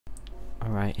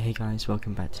Alright, hey guys,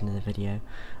 welcome back to another video.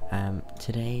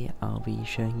 Today I'll be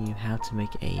showing you how to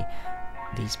make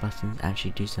these buttons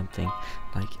actually do something,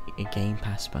 like a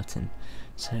Gamepass button.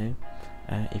 So,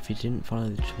 if you didn't follow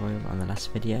the tutorial on the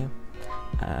last video,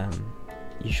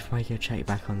 you should probably go check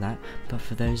back on that. But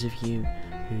for those of you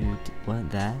who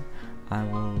weren't there, I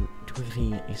will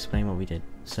quickly explain what we did.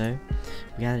 So,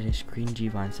 we added a screen GUI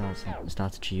and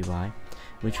starter GUI,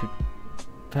 which would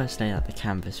first lay out the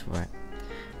canvas for it.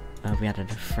 We added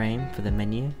a frame for the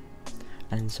menu,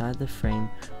 and inside the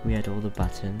frame we had all the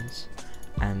buttons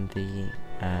and the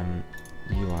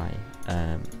UI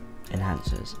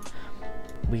enhancers.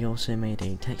 We also made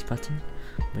a text button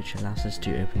which allows us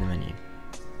to open the menu.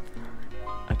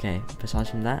 Okay, besides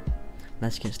from that,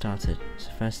 let's get started. So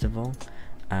first of all,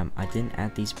 I didn't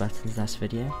add these buttons last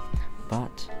video,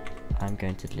 but I'm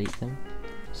going to delete them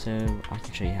so I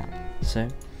can show you how. So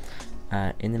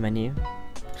in the menu,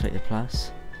 click the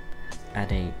plus, add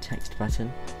a text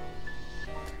button,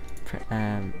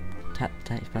 tap the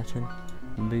text button,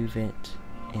 move it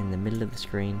in the middle of the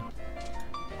screen,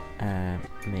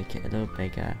 make it a little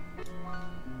bigger,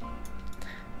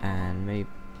 and maybe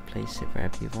place it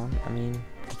wherever you want. I mean,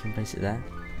 you can place it there.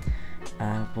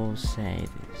 We'll say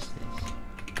this is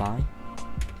buy.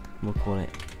 We'll call it,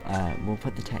 we'll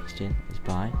put the text in as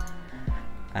buy,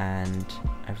 and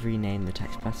I've renamed the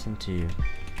text button to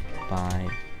buy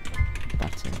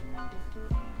button.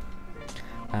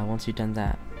 Once you've done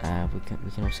that, we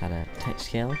can also add a text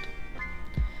scaled,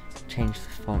 change the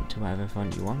font to whatever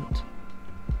font you want,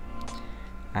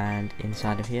 and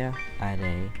inside of here add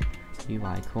a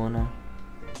UI corner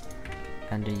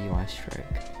and a UI stroke.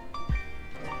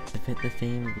 To fit the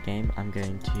theme of the game, I'm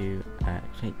going to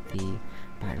click the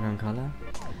background color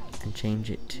and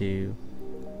change it to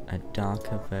a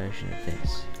darker version of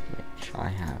this, which I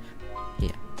have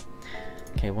here.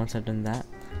 Okay, once I've done that,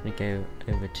 I'm going to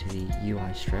go over to the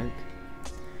UI stroke,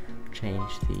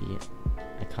 change the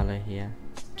color here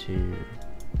to,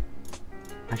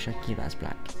 actually I can keep that as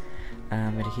black.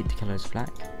 I'm going to keep the color as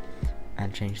black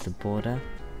and change the border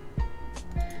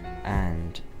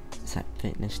and set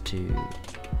thickness to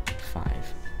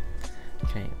 5.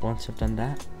 Okay, once I've done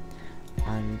that,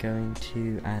 I'm going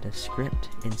to add a script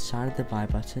inside of the buy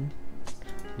button,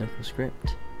 local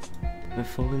script.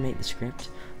 Before we make the script,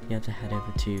 you have to head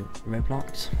over to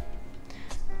Roblox,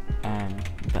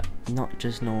 but not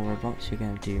just normal Roblox. You're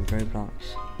going to do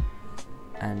Roblox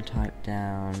and type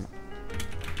down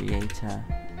creator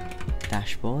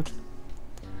dashboard,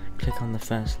 click on the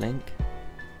first link,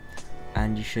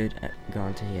 and you should go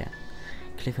onto here.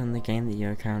 Click on the game that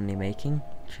you're currently making,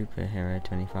 Superhero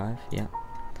 25, yeah.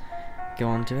 Go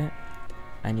onto it,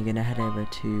 and you're going to head over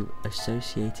to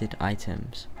associated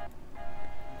items.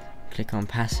 Click on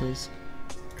passes,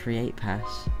 create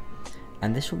pass,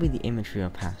 and this will be the image for your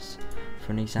pass.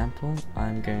 For an example,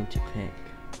 I'm going to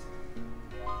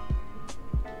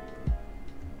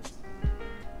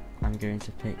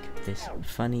pick this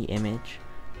funny image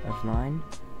of mine.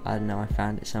 I don't know, I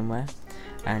found it somewhere,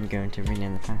 and going to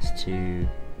rename the pass to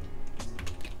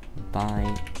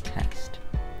buy test.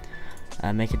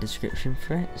 Make a description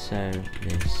for it, so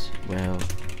this will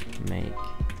make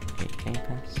it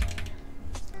Gamepass,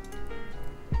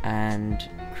 and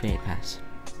create pass.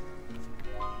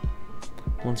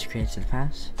 Once you created the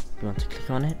pass, you want to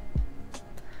click on it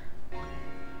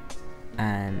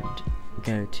and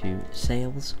go to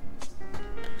sales,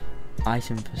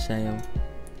 item for sale,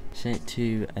 set it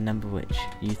to a number which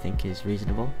you think is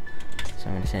reasonable, so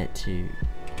I'm going to set it to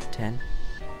 10,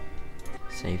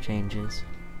 save changes,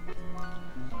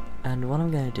 and what I'm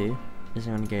going to do is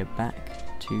I'm going to go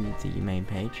back to the main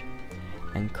page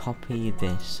and copy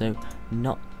this. So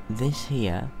not this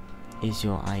here is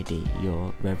your ID,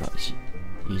 your Roblox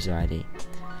user ID.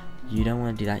 You don't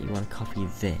want to do that, you want to copy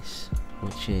this,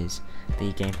 which is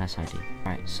the Gamepass ID.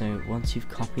 Right, so once you've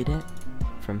copied it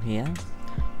from here,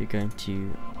 you're going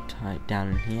to type down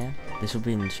in here, this will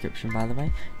be in the description by the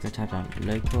way, you're going to type down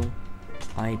local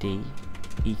ID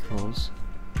equals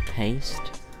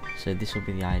paste, so this will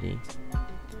be the ID,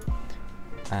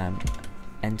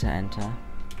 enter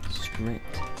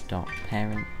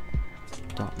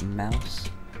script.parent.mouse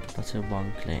button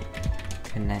one click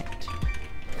connect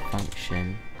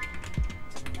function,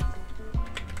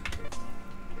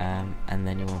 and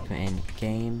then you want to put in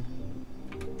game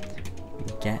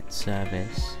get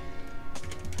service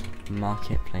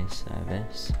marketplace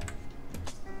service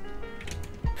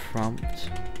prompt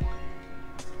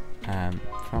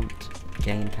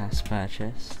Gamepass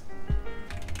purchase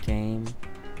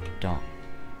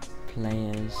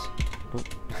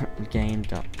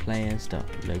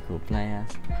game.players.local player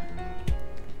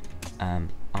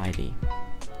ID.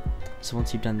 So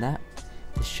once you've done that,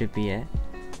 this should be it,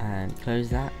 and close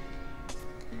that.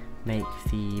 Make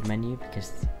the menu,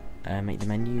 make the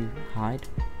menu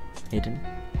hidden.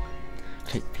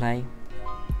 Click play,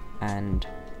 and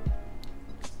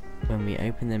when we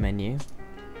open the menu,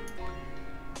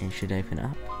 it should open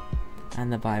up,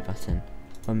 and the buy button.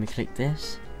 When we click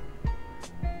this,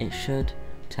 it should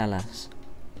tell us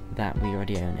that we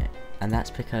already own it, and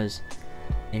that's because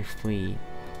if we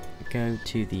go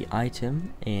to the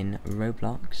item in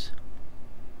Roblox,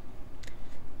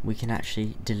 we can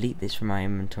actually delete this from our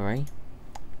inventory.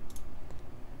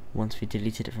 Once we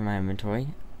deleted it from our inventory,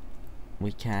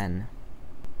 we can...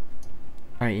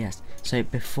 Alright, yes, so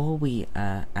before we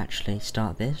actually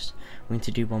start this, we need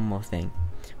to do one more thing.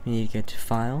 We need to go to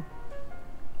File,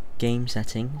 Game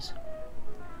Settings,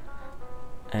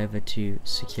 over to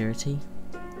Security,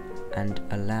 and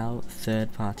allow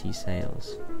third-party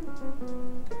sales.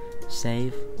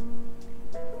 Save,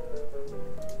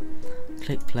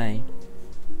 click play,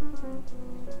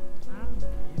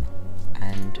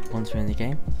 and once we're in the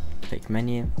game, click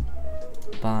menu,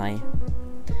 buy,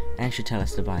 and it should tell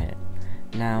us to buy it.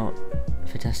 Now,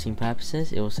 for testing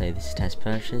purposes, it will say this is test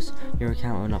purchase, your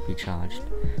account will not be charged.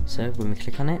 So when we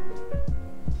click on it,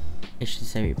 it should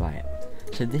say we buy it.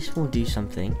 So this will do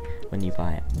something when you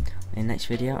buy it. In the next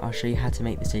video, I'll show you how to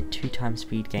make this a 2x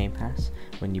speed Game Pass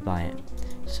when you buy it.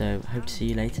 So hope to see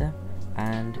you later,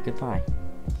 and goodbye.